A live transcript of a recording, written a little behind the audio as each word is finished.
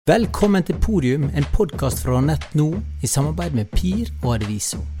Velkommen til Podium, en podcast fra Nett.no i samarbeid med PIR og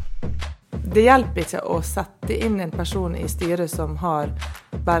Adviso. Det hjelper ikke å sette inn en person i styret som har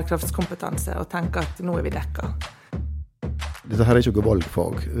bærekraftskompetanse og tenke at nå vi dekket. Dette her er ikke noe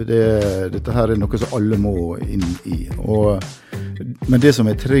valgfag. Dette her er noe som alle må inn i. Men det som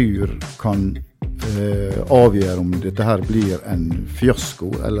jeg tror kan avgjøre om dette her blir en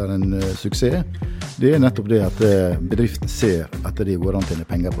fiasko eller en suksess, det er nettopp det at bedriften ser at det går an å tjene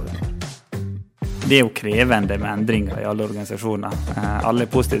penger på det. Det er jo krevende med endringer i alle organisasjoner. Alle er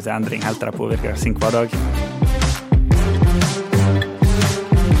positive til endring, helt til det påvirker sin hverdag.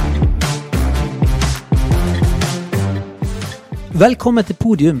 Velkommen til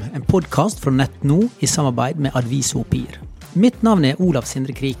Podium, en podcast fra Nett.no i samarbeid med Adviso og PIR. Mitt navn er Olav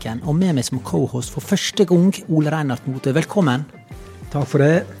Sindre Kriken, og med meg som co-host for første gang, Ole Reinhardt Motø. Velkommen. Takk for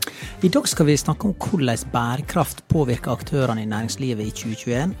det. I dag skal vi snakke om hvordan bærekraft påvirker aktørene i næringslivet i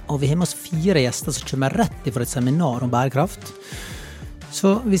 2021, og vi har med oss 4 gjester som kommer rett fra et seminar om bærekraft. Så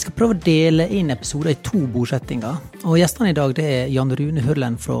vi skal prøve å dele inn episoder i 2 bordsettinger, og gjestene i dag det er Jan Rune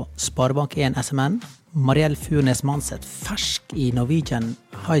Hurlen fra Sparebank 1 SMN, Mariell Furnes Manseth, fersk i Norwegian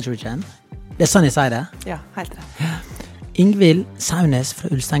Hydrogen. Det er sånn jeg sier det? Ja, helt rett. Ingvild Saunes fra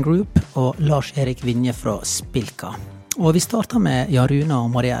Ulstein Group og Lars-Erik Vinje fra Spilka. Og vi starter med Jan Rune og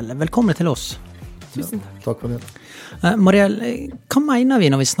Mariell. Velkommen til oss. Tusen takk. Takk for det. Mariell, hva mener vi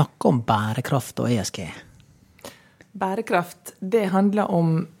når vi snakker om bærekraft og ESG? Bærekraft, det handler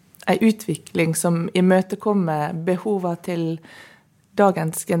om en utvikling som imøtekommer behovet til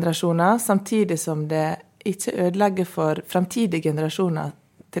dagens generasjoner, samtidig som det ikke ødelegger for fremtidige generasjoner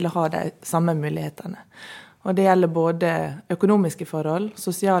til å ha de samme mulighetene. Og det gjelder både økonomiske forhold,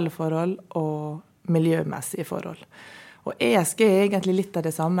 sosiale forhold og miljømessige forhold. Og ESG er egentlig litt av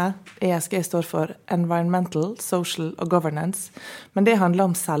det samme. ESG står for Environmental, Social og Governance, men det handler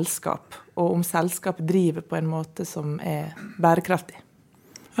om selskap, og om selskap driver på en måte som er bærekraftig.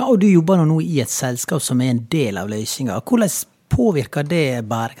 Ja, og du jobber nå i et selskap som er en del av løsningen. Hvordan påvirker det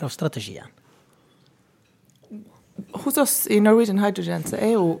bærekraftstrategien? Hos oss i Norwegian Hydrogen så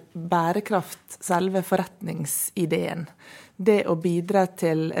er jo bærekraft selve forretningsideen. Det å bidra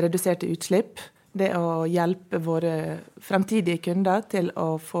til reduserte utslipp, det å hjelpe våre fremtidige kunder til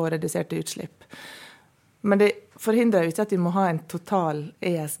å få reduserte utslipp. Men det forhindrer jo ikke at vi må ha en total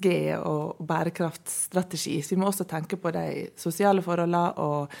ESG- og bærekraftstrategi. Så vi må også tenke på de sosiale forholdene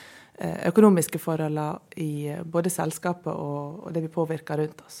og økonomiske forholdene i både selskapet og det vi påvirker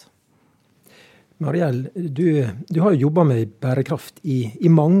rundt oss. Mariell, du har jo jobbet med bærekraft i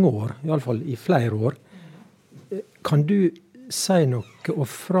mange år, i alle fall i flere år. Kan du si noe og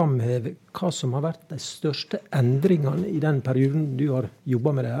framheve hva som har vært de største endringene i den perioden du har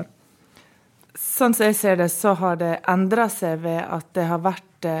jobbet med det her? Sånn som jeg ser det, så har det endret seg ved at det har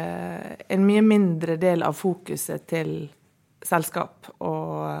vært en mye mindre del av fokuset til selskap,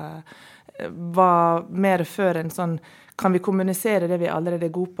 og var mer før en sånn, kan vi kommunisere det vi allerede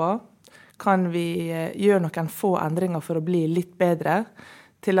er gode på? Kan vi gjøre noen få endringer for å bli litt bedre,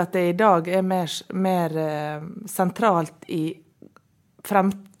 til at det i dag er mer sentralt i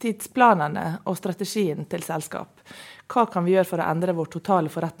fremtidsplanene og strategien til selskap. Hva kan vi gjøre for å endre vår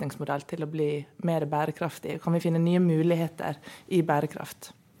totale forretningsmodell til å bli mer bærekraftig? Kan vi finne nye muligheter i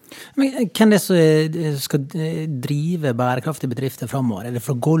bærekraft? Men hvem er det som skal drive bærekraftige bedrifter fremover? Er det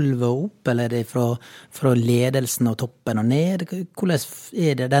fra gulvet og opp, eller er det fra ledelsen og toppen og ned? Hvordan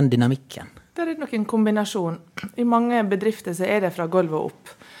er det den dynamikken? Det er nok en kombinasjon. I mange bedrifter så er det fra gulvet og opp.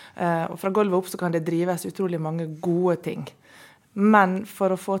 Og fra gulvet og opp så kan det drives utrolig mange gode ting. Men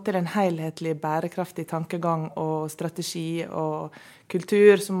for å få til en helhetlig, bærekraftig tankegang og strategi og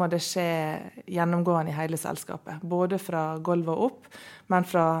kultur, så må det skje gjennomgående i hele selskapet. Både fra gulvet og opp, men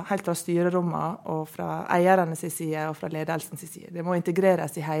helt fra styrerommet og fra eiernes side og fra ledelsens side. Det må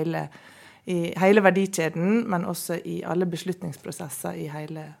integreres i hele verdikjeden, men også i alle beslutningsprosesser i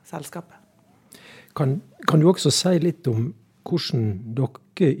hele selskapet. Kan du også si litt om hvordan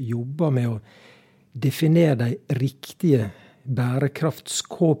dere jobber med å definere de riktige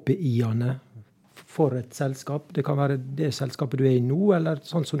bærekrafts-KPI-ene for et selskap? Det kan være det selskapet du er i nå, eller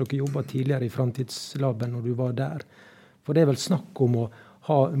sånn som dere jobbet tidligere i Framtidslaben når du var der. For det er vel snakk om å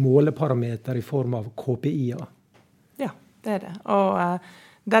ha måleparameter i form av KPI-er? Ja, det er det. Og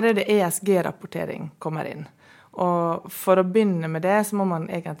der er det ESG-rapportering kommer inn. Og for å begynne med det, så må man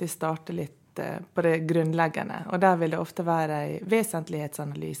egentlig starte litt på det grunnleggende. Og der vil det ofte være en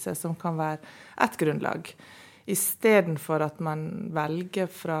vesentlighetsanalyse som kan være et grunnlag. I stedet for at man velger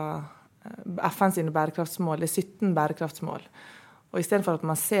fra FN sine bærekraftsmål, det er 17 bærekraftsmål. Og I stedet for at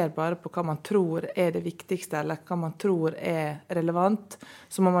man ser bare på hva man tror det viktigste, eller hva man tror relevant,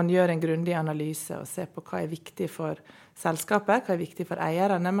 så må man gjøre en grundig analyse og se på hva viktig for selskapet, hva viktig for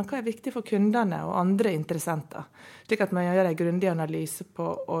eierne, men hva viktig for kundene og andre interessenter. Slik at man gjør en grundig analyse på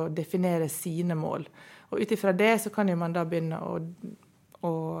å definere sine mål. Og utifra det så kan jo man da begynne å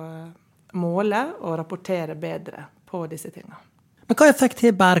måle og rapportere bedre på disse tingene. Men hva effekt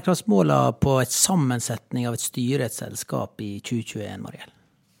har bærekraftsmålene på et sammensetning av et styre, et selskap I 2021, Mariell?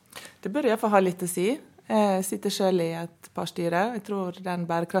 Det bør I hvert fall ha litt å si. Jeg sitter selv I et par styre. Jeg tror den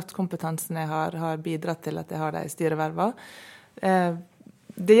bærekraftskompetansen jeg har bidratt til at jeg har de styrevervene.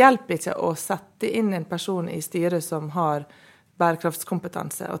 Det hjelper ikke å sette inn en person I styret som har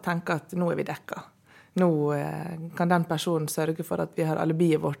bærekraftskompetanse og tenke at nå vi dekket. Nå kan den personen sørge for at vi har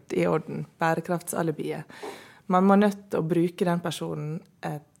alibiet vårt I orden, bærekraftsalibiet. Man må nødt til å bruke den personen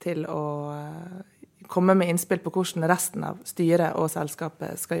til å komme med innspill på hvordan resten av styret og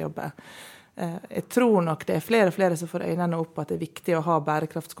selskapet skal jobbe. Jeg tror nok det flere og flere som får øynene opp at det viktig å ha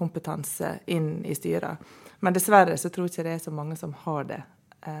bærekraftskompetanse inn I styret. Men dessverre så tror jeg ikke det så mange som har det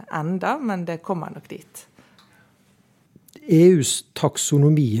enda, men det kommer nok dit. EUs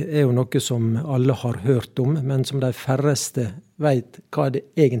taksonomi jo noe som alle har hørt om, men som de færreste vet hva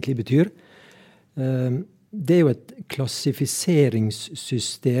det egentlig betyr. Det jo et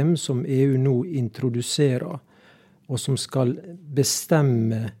klassifiseringssystem som EU nå introduserer, og som skal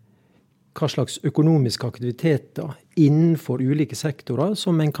bestemme hva slags økonomiske aktiviteter innenfor ulike sektorer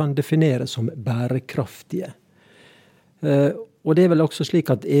som en kan definere som bærekraftige. Og det vel også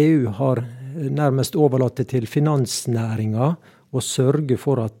slik at EU har nærmest overlatt det til finansnæringa å sørge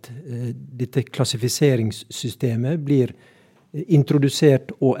for at dette klassifiseringssystemet blir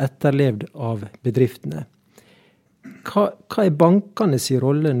introdusert og etterlevd av bedriftene. Hva bankenes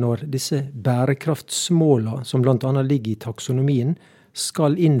rolle når disse bærekraftsmålene, som blant annet ligger I taksonomien,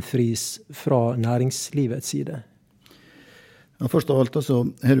 skal innfris fra næringslivets side? Ja, først av alt så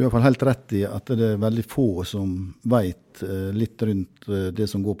har du I hvert fall helt rett I at det veldig få som vet litt rundt det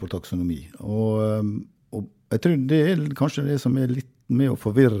som går på taksonomi. Og jeg tror det kanskje det som litt med å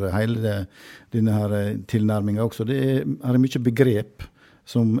forvirre hele denne her tilnærmingen også. Det mye begrep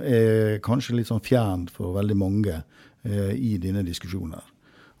som kanskje litt sånn fjernt for veldig mange I denne diskusjonen.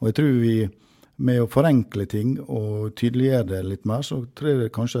 Og jeg tror vi med å forenkle ting og tydeliggjøre det litt mer, så tror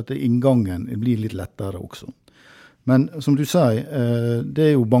jeg kanskje at inngangen blir litt lettere også. Men som du sier,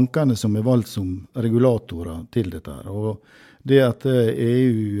 det jo bankene som valgt som regulatorer til dette her. Og det at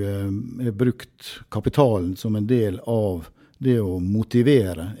EU har brukt kapitalen som en del av det å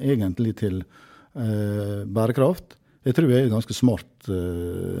motivere egentlig til bærekraft, jeg tror det et ganske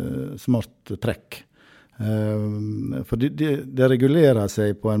smart trekk. For det regulerer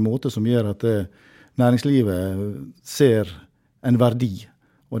seg på en måte som gjør at næringslivet ser en verdi,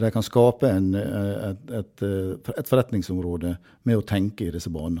 og de kan skape et forretningsområde med å tenke I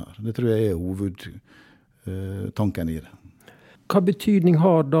disse baner. Det tror jeg hovedtanken I det. Hva betydning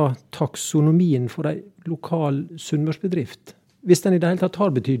har da taksonomien for en lokal sunnmørsbedrift, hvis den I det hele tatt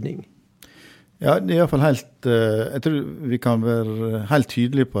har betydning? Ja, det I hvert fall helt, jeg tror vi kan være helt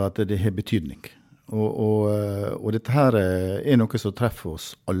tydelige på at det har betydning. Og dette her noe som treffer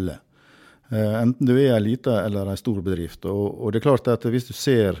oss alle. Enten du en liten eller en stor bedrift. Og det klart at hvis du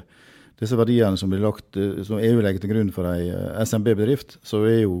ser disse verdiene som blir lagt, som EU legger til grunn for en SMB-bedrift, så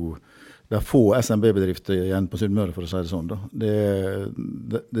jo det få SMB-bedrifter igjen på Sunnmøre, for å si det sånn. Da.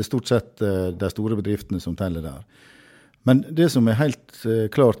 Det stort sett de store bedriftene som teller der. Men det som helt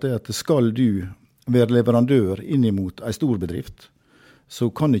klart at skal du være leverandør inn mot en stor bedrift, så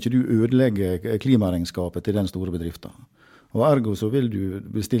kan ikke du ødelegge klimaregnskapet til den store bedriften. Og ergo så vil du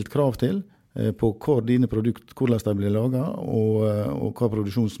bli stilt krav til på hvor dine produkt, hvordan de blir laget, og hva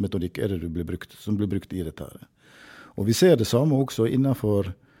produksjonsmetodikk det som blir brukt I dette her. Og vi ser det samme også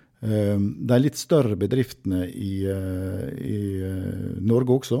innenfor de litt større bedriftene I Norge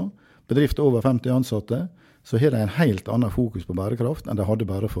også. Bedrifter over 50 ansatte, så har de en helt annen fokus på bærekraft enn de hadde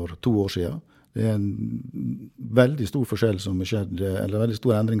bare for 2 år siden. Det en veldig stor forskjell som skjedd, eller veldig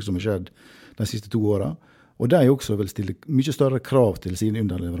stor endring som skjedd de siste 2 årene. Og de også vil stille mye større krav til sine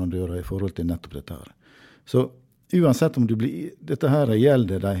underleverandører I forhold til nettopp dette her. Så uansett om dette her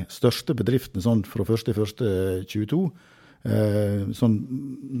gjelder de største bedriftene sånn fra 1.1.22, sånn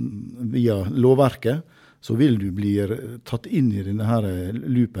via lovverket, så vil du bli tatt inn I denne her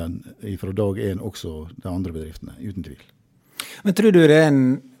loopen fra dag 1 også de andre bedriftene, uten tvil. Men tror du det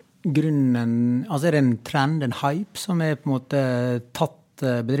en grunnen, altså det en trend, en hype som på en måte tatt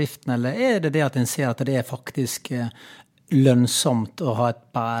bedriften, eller det at en ser at det faktisk lønnsomt å ha et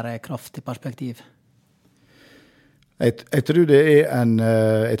bærekraftig perspektiv? Jeg tror det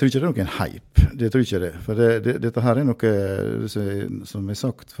jeg tror ikke det noen hype, det tror ikke det. For dette her noe, som jeg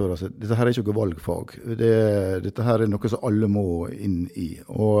sagt før, altså, dette her ikke noe valgfag. Dette her noe som alle må inn i.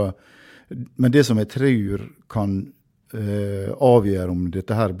 Men det som jeg tror kan avgjøre om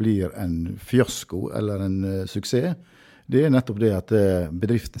dette her blir en fiasko eller en suksess, det nettopp det at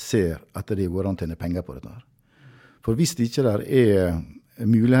bedriften ser at det går an å tjene penger på dette her. For hvis det ikke der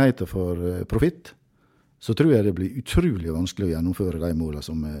muligheter for profitt, så tror jeg det blir utrolig vanskelig å gjennomføre de målene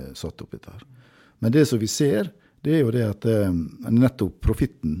som satt opp dette her. Men det som vi ser, det jo det at nettopp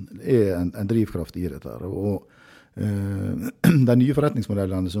profitten en drivkraft i dette her. Og de nye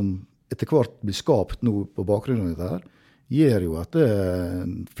forretningsmodellene som etter hvert blir skapt nå på bakgrunn av dette her, gjør jo at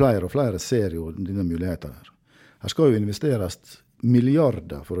flere og flere ser jo denne muligheten her. Her skal jo investeres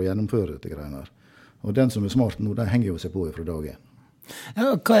milliarder for å gjennomføre dette greiene her. Og den som smart nå, de henger jo seg på fra dag 1.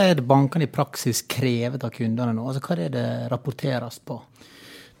 Ja, hva det bankene i praksis krevet av kundene nå? Altså, hva det rapporteres på?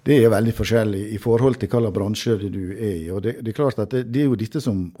 Det veldig forskjellig i forhold til hvilken bransje du i. Og det klart at det jo dette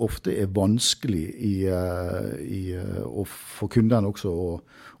som ofte vanskelig å få kundene også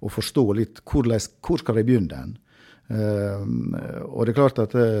å forstå litt hvor skal de begynne den. Og det klart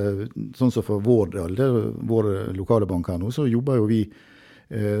at sånn som for vår lokale bank her nå, så jobber jo vi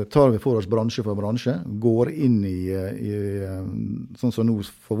tar vi for oss bransje for bransje, går inn i sånn som nå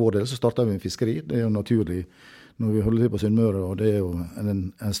for vår del, så starter vi med fiskeri. Det jo naturlig når vi holder til på Sunnmøre, og det jo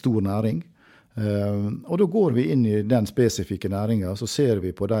en stor næring. Og da går vi inn i den spesifikke næringen, så ser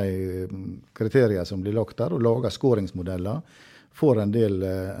vi på de kriterier som blir lagt der, og lager skåringsmodeller for en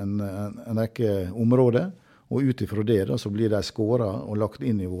rekke områder, og utifra det da, så blir de skåret og lagt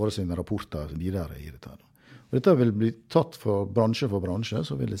inn i våre sine rapporter videre i dette. Og dette vil bli tatt for bransje,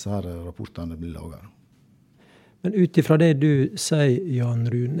 så vil disse her rapportene bli laget. Men utifra det du sier, Jan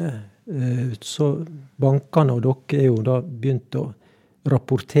Rune, så bankene og dere jo da begynt å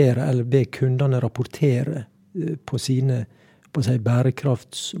rapportere, eller be kundene rapportere på sine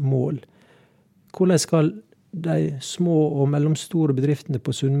bærekraftsmål. Hvordan skal de små og mellomstore bedriftene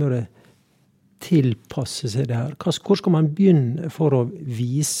på Sunnmøre tilpasse seg det her? Hvor skal man begynne for å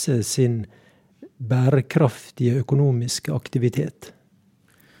vise sin bærekraftige økonomiske aktivitet?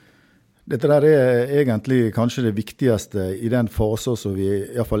 Dette der egentlig kanskje det viktigste i den fasen som vi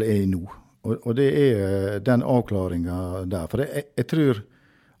i hvert fall i nå. Og det den avklaringen der. For jeg tror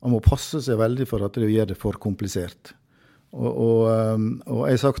man må passe seg veldig for at det gjør det for komplisert. Og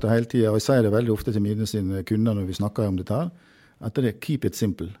jeg har sagt det hele tiden, og jeg sier det veldig ofte til mine kunder når vi snakker om dette her, at det keep it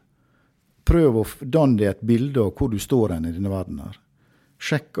simple. Prøv å danne deg et bilde av hvor du står hen i denne verden her.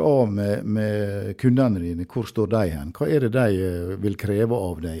 Sjekk av med kundene dine, hvor står de hen? Hva det de vil kreve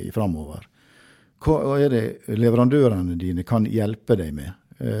av deg fremover? Hva det leverandørene dine kan hjelpe deg med?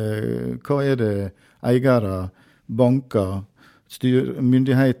 Hva det eiere, banker,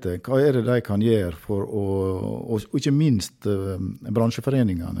 myndigheter, hva det de kan gjøre for og ikke minst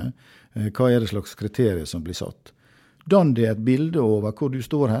bransjeforeningene, hva det slags kriterier som blir satt? Dann det et bilde over hvor du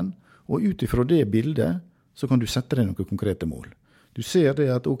står hen, og utifra det bildet så kan du sette deg noen konkrete mål. Du ser det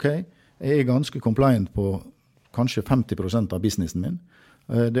at ok, jeg ganske compliant på kanskje 50% av businessen min.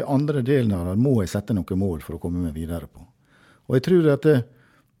 Det andre delen av det må jeg sette noen mål for å komme meg videre på. Og jeg tror at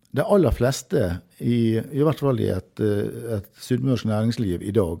de aller fleste, i hvert fall i et sunnmørsk næringsliv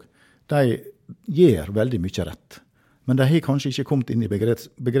i dag, de gjør veldig mye rett. Men de har kanskje ikke kommet inn i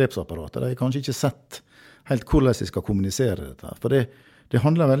begrepsapparatet. De har kanskje ikke sett helt hvordan de skal kommunisere dette. For det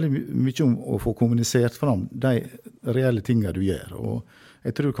handler veldig mye om å få kommunisert fram de reelle tingene du gjør. Og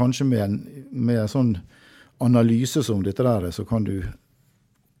jeg tror kanskje med en sånn analyse som dette der, så kan du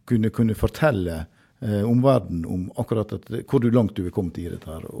kunne fortelle omverdenen om akkurat hvor langt du er kommet i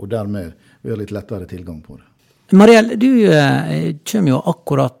dette her, og dermed være litt lettere tilgang på det. Mariell, du kommer jo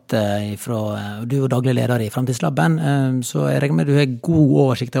akkurat fra, du er jo daglig leder i Framtidslabben, så jeg regner med du har god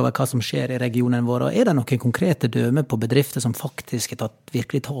oversikt over hva som skjer i regionen vår. Og det noen konkrete dømme på bedrifter som faktisk har tatt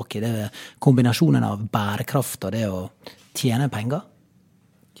virkelig tak i det, kombinasjonen av bærekraft og det å tjene penger?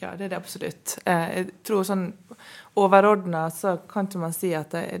 Ja, det absolutt. Jeg tror sånn overordnet så kan man si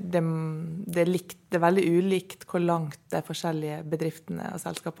at det likt, det veldig ulikt hvor langt de forskjellige bedriftene og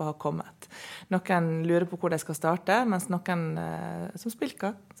selskapene har kommet. Noen lurer på hvor de skal starte, mens noen som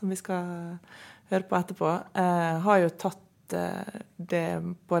Spilka, som vi skal høre på etterpå, har jo tatt det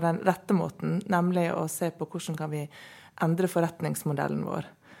på den rette måten, nemlig å se på hvordan kan vi endre forretningsmodellen vår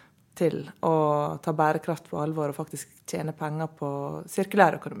til å ta bærekraft på alvor og faktisk tjene penger på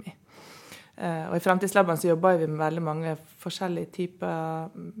sirkulær økonomi. Og i Fremtidslabben så jobber vi med veldig mange forskjellige typer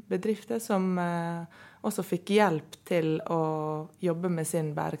bedrifter som også fikk hjelp til å jobbe med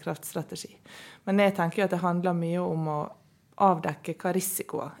sin bærekraftstrategi. Men jeg tenker jo at det handler mye om å avdekke hva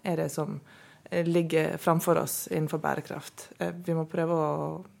risikoer det som ligger framfor oss innenfor bærekraft. Vi må prøve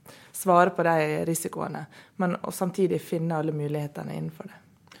å svare på de risikoene, men samtidig finne alle mulighetene innenfor det.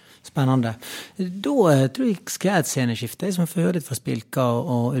 Spennende. Da tror jeg skal jeg et sceneskifte, som får høre litt fra Spilka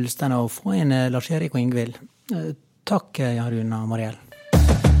og Ulstein, og få inn Lars-Erik og Ingvild. Takk, Jan Rune og Mariell.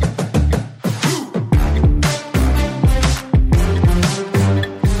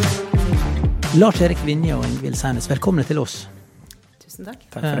 Lars-Erik Vinje og Ingvild Seines, velkomne til oss. Tusen takk.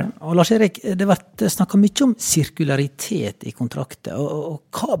 Takk for det. Og Lars-Erik, det har vært snakket mye om sirkularitet i kontrakter, og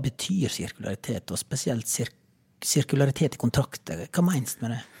hva betyr sirkularitet, og spesielt sirkularitet i kontrakter? Hva menes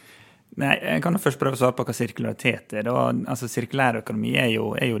med det? Nei, jeg kan først prøve å svare på hva sirkularitet er. Altså, sirkulær økonomi er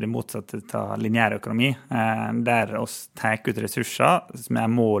jo det motsatte av lineær økonomi, der oss tar ut ressurser som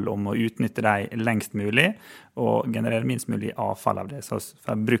mål om å utnytte dem lengst mulig, og generere minst mulig avfall av det, så vi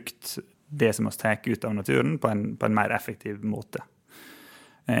får brukt det som oss tar ut av naturen på en mer effektiv måte.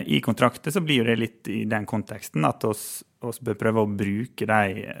 I kontrakter så blir jo det litt i den konteksten at oss bør prøve å bruke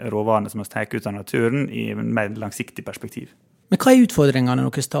de råvarene som oss tar ut av naturen i en mer langsiktig perspektiv. Men hva utfordringene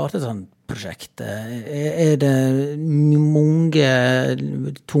når dere starter et sånt prosjekt? Det mange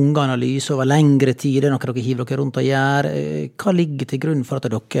tunge analyser over lengre tid, noe dere hiver dere rundt og gjør? Hva ligger til grunn for at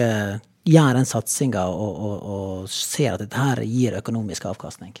dere gjør den satsingen og ser at dette her gir økonomisk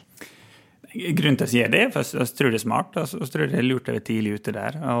avkastning? Grunnen til å si det, for jeg tror det er smart, og så tror jeg det er lurt å være tidlig ute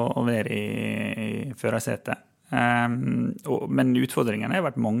der og være i førersetet. Men utfordringene har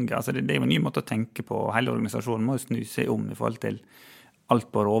vært mange. Altså det er jo en ny måte å tenke på. Hele organisasjonen må snu seg om i forhold til alt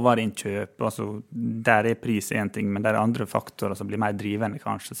på råvareinnkjøp. Altså, der pris en ting, men der andre faktorer som blir mer drivende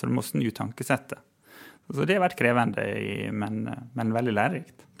kanskje. Så du må snu tankesettet. Så det har vært krevende, men veldig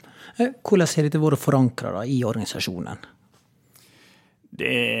lærerikt. Hvordan har dette vært forankret i organisasjonen? Det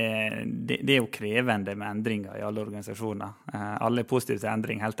er jo krevende med endringer i alle organisasjoner. Alle positive til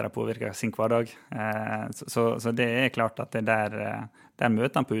endring helt til det påvirker sin hverdag. Så det er klart at det der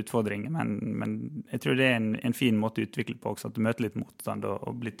møter han på utfordringer, men jeg tror det er en fin måte å utvikle på også, at du møter litt motstand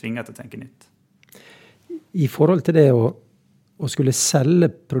og blir tvinget til å tenke nytt. I forhold til det å skulle selge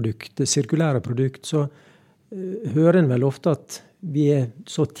produkter, sirkulære produkt, så hører en vel ofte at vi er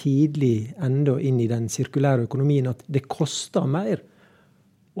så tidlig enda inn i den sirkulære økonomien at det koster mer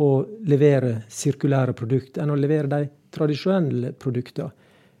å levere sirkulære produkter enn å levere de tradisjonelle produktene.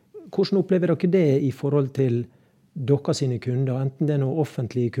 Hvordan opplever dere det i forhold til dere sine kunder, enten det er noen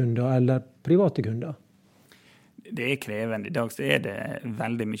offentlige kunder eller private kunder? Det er krevende. I dag så er det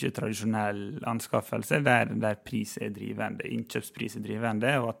veldig mye tradisjonell anskaffelse der pris er drivende, innkjøpspris er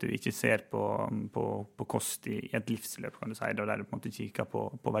drivende, og at du ikke ser på kost i et livsløp, kan du si, der du på en måte kikker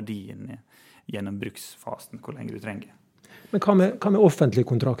på verdien gjennom bruksfasen, hvor lenge du trenger. Men hva med offentlige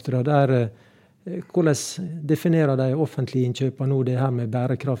kontrakter? Hvordan definerer de offentlige innkjøpene nå det her med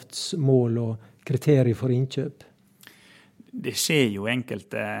bærekraftsmål og kriterier for innkjøp? Det skjer jo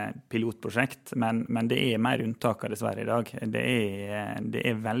enkelte pilotprosjekt, men det er mer unntaker dessverre i dag. Det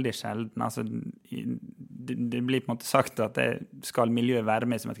er veldig sjelden. Altså, det blir på en måte sagt at skal miljø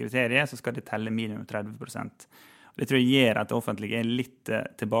være med som et kriterium, så skal det telle minimum 30%. Det tror jeg gjør at det offentlige er litt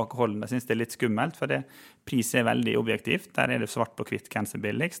tilbakeholdende. Jeg synes det er litt skummelt, for pris er veldig objektivt. Der er det svart på hvitt hvem som er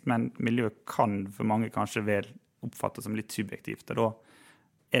billigst, men miljø kan for mange kanskje være oppfattet som litt subjektivt, og da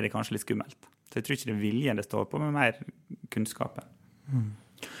er det kanskje litt skummelt. Så jeg tror ikke det er viljen det står på, men mer kunnskapen.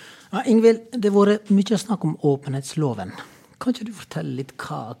 Ja, Ingvild, det har vært mye snakk om åpenhetsloven. Kan ikke du fortelle litt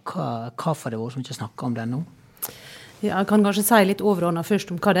hva for det var som ikke snakker om den nå? Ja, jeg kan kanskje si litt overordnet først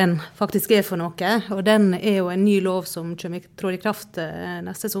om hva den faktisk er for noe. Og den er jo en ny lov som trår i kraft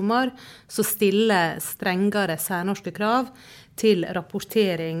neste sommer, som stiller strengere særnorske krav til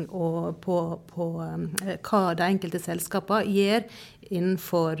rapportering og på hva de enkelte selskaper gjør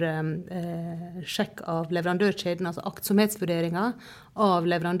innenfor sjekk av leverandørkjeden, altså aktsomhetsvurderinger av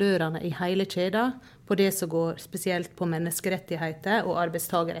leverandørene i hele kjeden, på det som går spesielt på menneskerettigheter og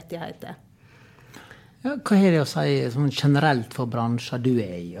arbeidstagerrettigheter. Ja, hva er det å si sånn generelt for bransjer du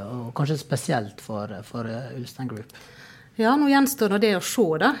er i, og kanskje spesielt for Ulstein Group? Ja, nå gjenstår det å se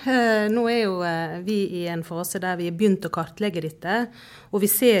da. Nå er jo vi i en fase der vi har begynt å kartlegge dette, og vi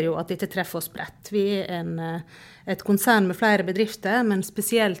ser jo at dette treffer oss bredt. Vi er et konsern med flere bedrifter, men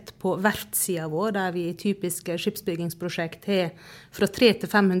spesielt på verftssiden vår, der vi i typiske skipsbyggingsprosjekt har fra 300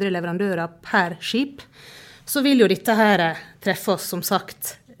 til 500 leverandører per skip, så vil jo dette her treffe oss, som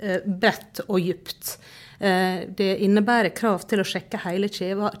sagt, bredt og djupt. Det innebærer krav til å sjekke hele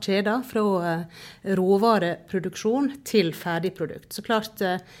kjeden fra råvareproduksjon til ferdig produkt. Så klart,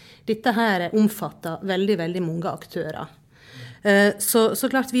 dette her omfatter veldig, veldig mange aktører. Så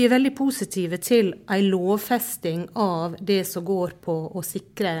klart vi veldig positive til en lovfesting av det som går på å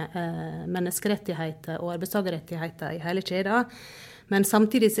sikre menneskerettigheter og arbeidstagerrettigheter i hele kjeden. Men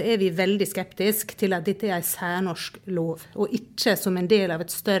samtidig så vi veldig skeptiske til at dette en særnorsk lov, og ikke som en del av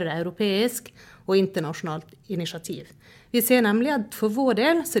et større europeisk og internasjonalt initiativ. Vi ser nemlig at for vår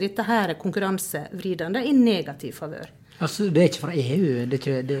del så dette her konkurransevridende i negativ favør. Altså, det ikke fra EU,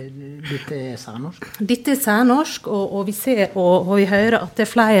 dette særnorsk? Dette særnorsk, og vi ser og vi hører at det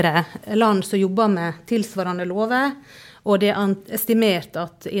flere land som jobber med tilsvarende lover, og det estimert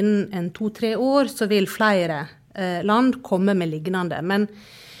at innen 2-3 år så vil flere land komme med lignende. Men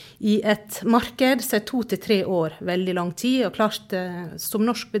i et marked så 2-3 år veldig lang tid, og klart som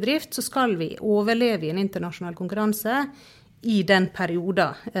norsk bedrift så skal vi overleve i en internasjonal konkurranse i den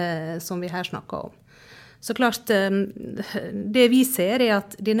perioden som vi her snakker om. Så klart, det vi ser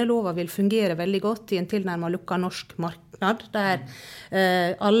at denne loven vil fungere veldig godt i en tilnærmet lukket norsk marked, der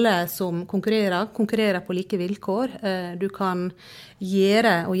alle som konkurrerer på like vilkår. Du kan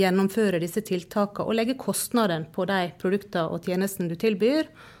gjøre og gjennomføre disse tiltakene og legge kostnaden på de produkter og tjenestene du tilbyr,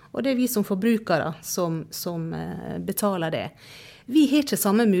 og det vi som forbrukere som betaler det. Vi har ikke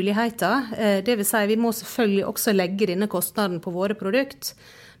samme muligheter, det vil si vi må selvfølgelig også legge denne kostnaden på våre produkter,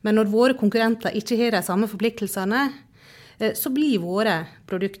 men når våre konkurrenter ikke har de samme forpliktelsene, så blir våre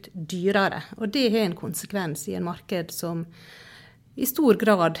produkter dyrere. Og det har en konsekvens i en marked som i stor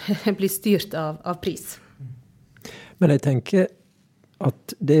grad blir styrt av pris. Men jeg tenker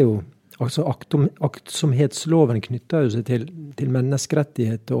at det jo, altså aktsomhetsloven knytter jo seg til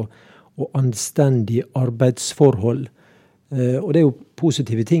menneskerettigheter og anstendige arbeidsforhold. Og det jo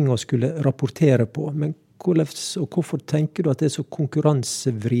positive ting å skulle rapportere på, men hvorfor tenker du at det så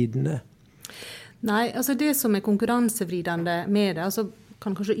konkurransevridende? Nei, altså det som konkurransevridende med det, altså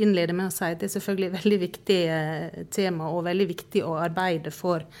kan kanskje innlede med å si at det selvfølgelig veldig viktig tema og veldig viktig å arbeide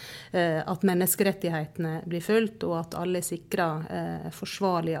for at menneskerettighetene blir fulgt og at alle sikrer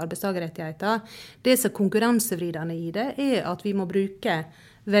forsvarlige arbeidstagerrettigheter. Det som konkurransevridende i det at vi må bruke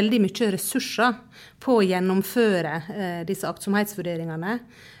veldig mye ressurser på å gjennomføre disse aktsomhetsvurderingene.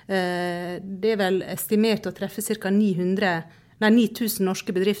 Det vel estimert å treffe ca. 9000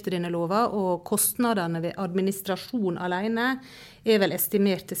 norske bedrifter i denne loven, og kostnadene ved administrasjon alene vel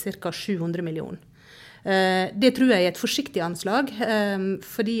estimert til ca. 700 millioner. Det tror jeg et forsiktig anslag,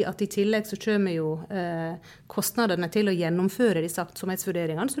 fordi at i tillegg så kommer jo kostnadene til å gjennomføre disse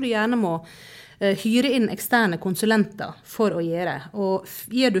aktsomhetsvurderingene, så du gjerne må hyre inn eksterne konsulenter for å gjøre. Og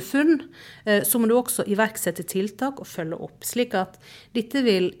gjør du funn, så må du også iverksette tiltak og følge opp, slik at dette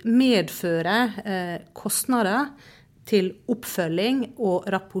vil medføre kostnader til oppfølging og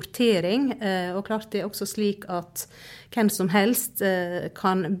rapportering, og klart det også slik at hvem som helst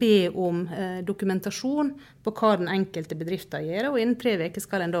kan be om dokumentasjon på hva den enkelte bedriften gjør, og innen 3 uker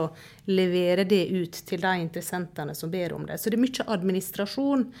skal en da levere det ut til de interessentene som ber om det. Så det mye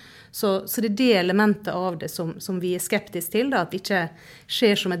administrasjon, så det det elementet av det som vi skeptiske til, da, at det ikke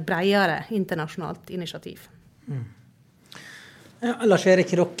skjer som et bredere internasjonalt initiativ. Lars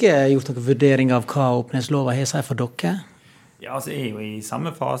Erik, har dere gjort noen vurdering av hva åpenhetsloven har seg for dere? Ja, altså jeg jo i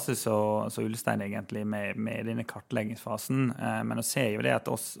samme fase så Ulstein egentlig med denne kartleggingsfasen, men vi ser jo det at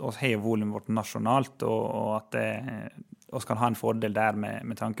oss har jo volumet vårt nasjonalt, og at oss kan ha en fordel der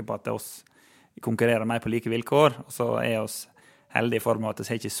med tanke på at oss konkurrerer mer på like vilkår, og så oss heldige i form av at vi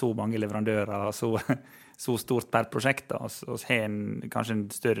har ikke så mange leverandører og så stort per prosjekt. Oss har kanskje en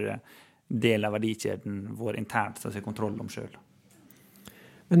større del av verdikjeden vår internt som vi har kontroll om selv.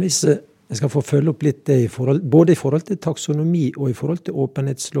 Men hvis jeg skal få følge opp litt det både i forhold til taksonomi og i forhold til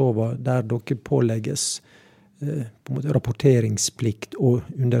åpenhetslover, der dere pålegges på en måte rapporteringsplikt og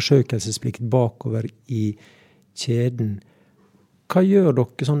undersøkelsesplikt bakover i kjeden, hva gjør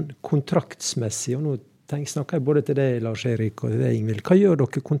dere sånn kontraktsmessig? Og nå snakker jeg både til deg, Lars Erik, og til deg, Ingvild. Hva gjør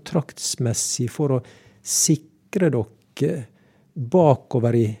dere kontraktsmessig for å sikre dere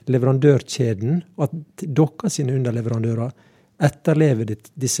bakover i leverandørkjeden, at dere sine underleverandører etterlever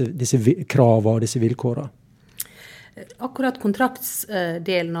disse kravene og disse vilkårene? Akkurat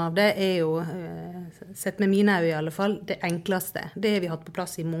kontraktsdelen av det jo, sett med mine øyne i alle fall, det enkleste. Det har vi hatt på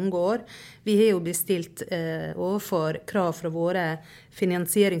plass i mange år. Vi har jo bestilt overfor krav fra våre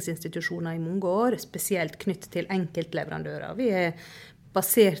finansieringsinstitusjoner i mange år, spesielt knyttet til enkeltleverandører. Vi har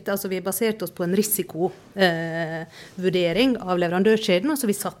basert oss på en risikovurdering av leverandørkjeden, og så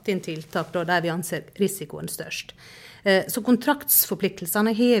har vi satt inn tiltak der vi anser risikoen størst. Så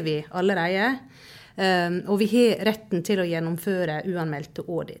kontraktsforpliktelsene har vi allerede, Og vi har retten til å gjennomføre uanmeldte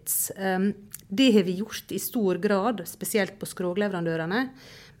audits. Det har vi gjort i stor grad, spesielt på skrogleverandørene,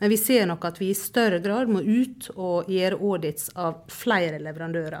 men vi ser nok at vi i større grad må ut og gjøre audits av flere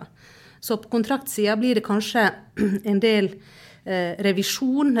leverandører. Så på kontraktsiden blir det kanskje en del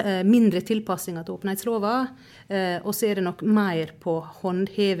revisjon, mindre tilpassinger til åpenhetsloven, og så det nok mer på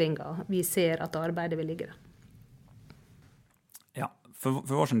håndhevinga vi ser at arbeidet vil ligge. Ja, for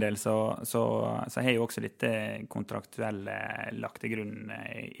vår del så har jo også dette kontraktuelle lagt til grunn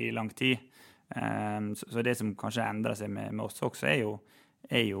i lang tid. Så det som kanskje endrer seg med oss også er jo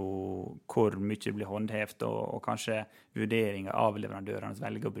hvor mye det blir håndhevet, og kanskje vurderinger av leverandørene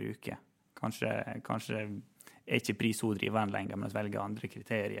velger å bruke. Kanskje ikke prishoddriveren lenger, men velger andre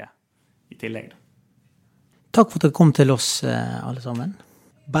kriterier i tillegg. Takk for at dere kom til oss, alle sammen.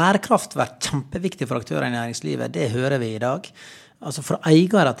 Bærekraft har vært kjempeviktig for aktører i næringslivet, det hører vi i dag. Altså for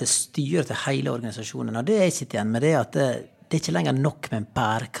eiere til styret til hele organisasjonen, og det jeg sitter igjen med det at det ikke lenger nok med en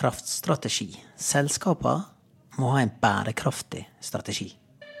bærekraftstrategi. Selskaper må ha en bærekraftig strategi.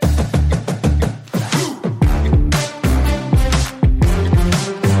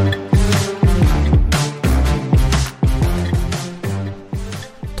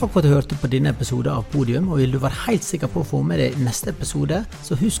 Takk for at du hørte på denne episode av Podium, og vil du være helt sikker på å få med deg neste episode,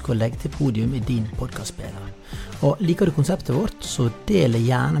 så husk å legge til Podium i din podcastspiller. Og liker du konseptet vårt, så del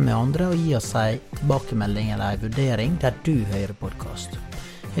gjerne med andre og gi oss en tilbakemelding eller en vurdering der du hører podcast.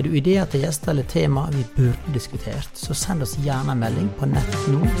 Har du ideer til gjester eller tema vi burde diskutert, så send oss gjerne en melding på nett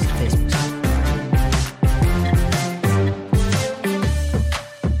nå Facebook.